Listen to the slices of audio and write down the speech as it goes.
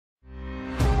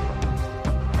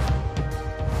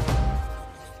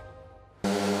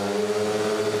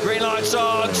lights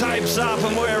on, tapes up,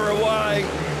 and we're away.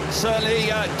 Certainly,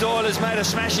 Doyle has made a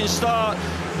smashing start,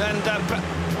 and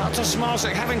Bartosz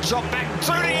Zmarzlik having dropped back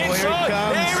to the inside.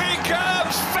 Here he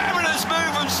comes! Fabulous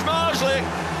move from Zmarzlik.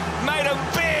 Made a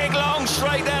big, long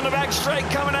straight down the back straight,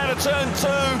 coming out of turn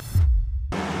 2.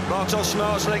 Bartosz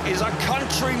Zmarzlik is a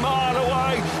country mile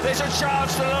away. There's a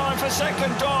chance to the line for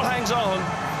second. Doyle hangs on.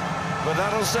 But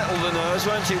that'll settle the nerves,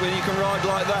 won't it, when you can ride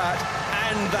like that?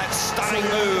 And that stunning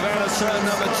move out of turn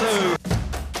number 2.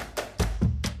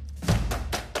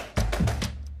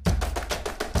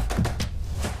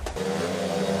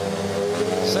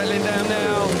 Settling down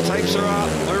now, tapes her up,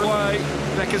 we're away.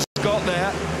 Becker's got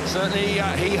there. Certainly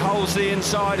he holds the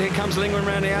inside. Here comes Lingren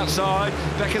around the outside.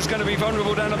 Becker's going to be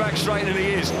vulnerable down the back straight, and he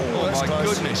is. Oh my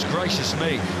goodness gracious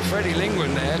me. Freddie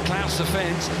Lingren there, clouts the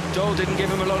fence. Doyle didn't give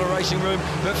him a lot of racing room,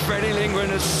 but Freddie Lingren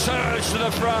has surged to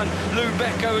the front. Lou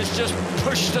Becco has just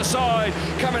pushed aside,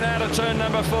 coming out of turn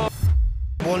number 4.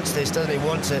 Wants this, doesn't he?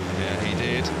 Wants it. Yeah, he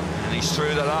did. And he's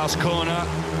through the last corner.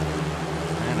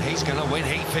 And he's going to win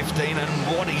heat 15, and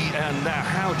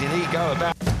how did he go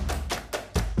about?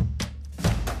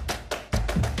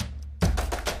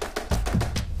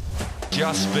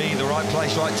 Just be the right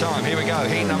place, right time. Here we go,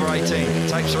 heat number 18.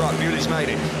 Takes her up, Bewley's made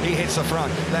it. He hits the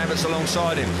front, Lambert's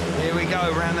alongside him. Here we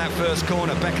go, around that first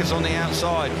corner. Becker's on the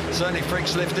outside. Certainly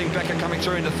Frick's lifting, Becker coming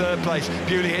through into third place.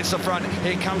 Bewley hits the front.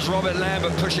 Here comes Robert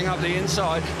Lambert pushing up the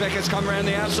inside. Becker's come around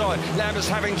the outside. Lambert's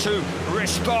having to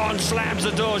respond, slams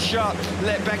the door shut.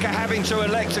 Let Becker having to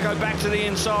elect to go back to the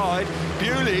inside.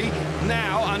 Bewley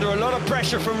now under a lot of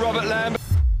pressure from Robert Lambert.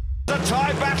 A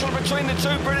tight battle between the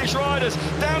two British riders.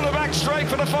 Down the back straight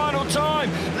for the final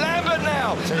time. Lambert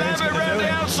now. Lambert round the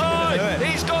outside.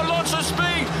 He's got lots of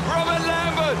speed. Robert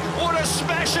Lambert. What a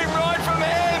smashing ride from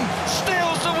him.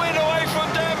 Steals the win away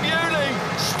from Dan Bewley.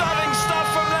 Stunning stuff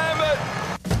from Lambert.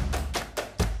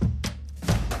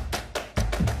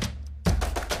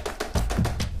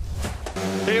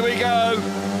 Here we go.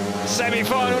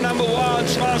 Semi-final number 1.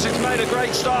 Zmarzlik's made a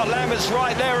great start. Lambert's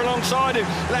right there alongside him.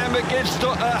 Lambert gives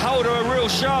Holder a real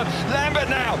shove. Lambert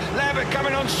now. Lambert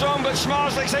coming on strong, but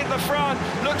Zmarzlik's hit the front.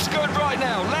 Looks good right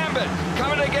now. Lambert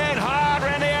coming again, hard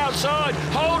around the outside.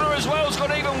 Holder as well has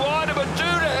got even wider, but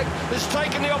Dudek has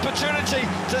taken the opportunity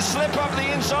to slip up the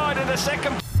inside of the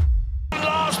second.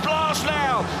 Last blast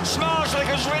now. Zmarzlik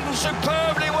has ridden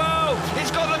superbly well.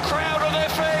 He's got the crowd on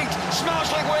their feet.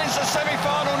 Zmarzlik wins the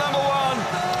semi-final number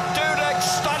 1.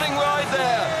 Stunning ride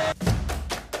there.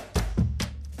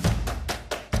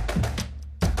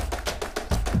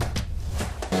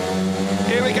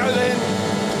 Here we go then.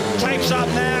 Tapes up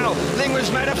now.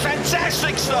 Lingren's made a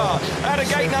fantastic start out of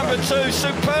gate number 2.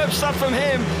 Superb stuff from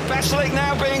him. Vasilik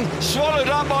now being swallowed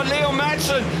up by Leon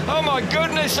Madsen. Oh my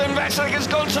goodness, and Vasilik has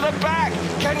gone to the back.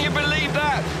 Can you believe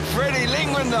that? Freddie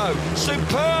Lingren though,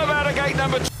 superb out of gate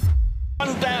number 2.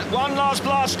 One last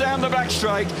blast down the back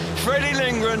straight. Freddie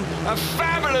Lingren, a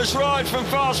fabulous ride from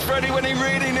Fast Freddie when he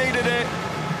really needed it.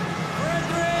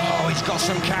 Oh, he's got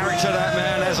some character, that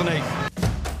man, hasn't he?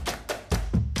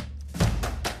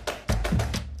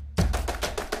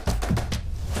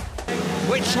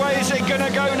 Which way is it going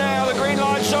to go now? The green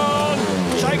light's on.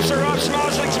 Tapes her up.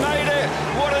 Zmarzlik's made it.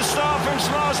 What a start from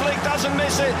Zmarzlik. Doesn't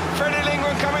miss it. Freddie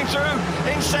Lingren coming through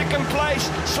in second place.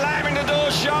 Slamming the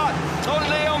door shut on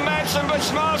Leon Madsen, but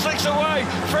Zmarzlik's away.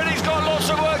 Freddie's got lots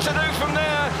of work to do from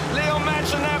there. Leon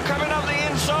Madsen now coming up the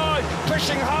inside,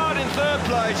 pushing hard in third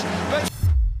place. But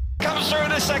comes through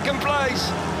to second place.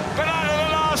 But out of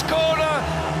the last corner,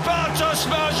 Bartosz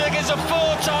Zmarzlik is a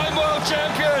 4-time world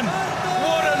champion.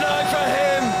 What a night for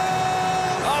him.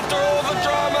 After all the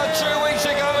drama 2 weeks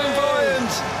ago in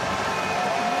Voyant.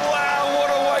 Wow, what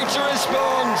a way to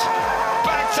respond.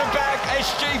 Back-to-back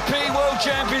SGP World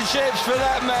Championships for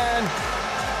that man.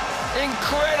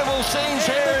 Incredible scenes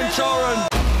here in Torrent.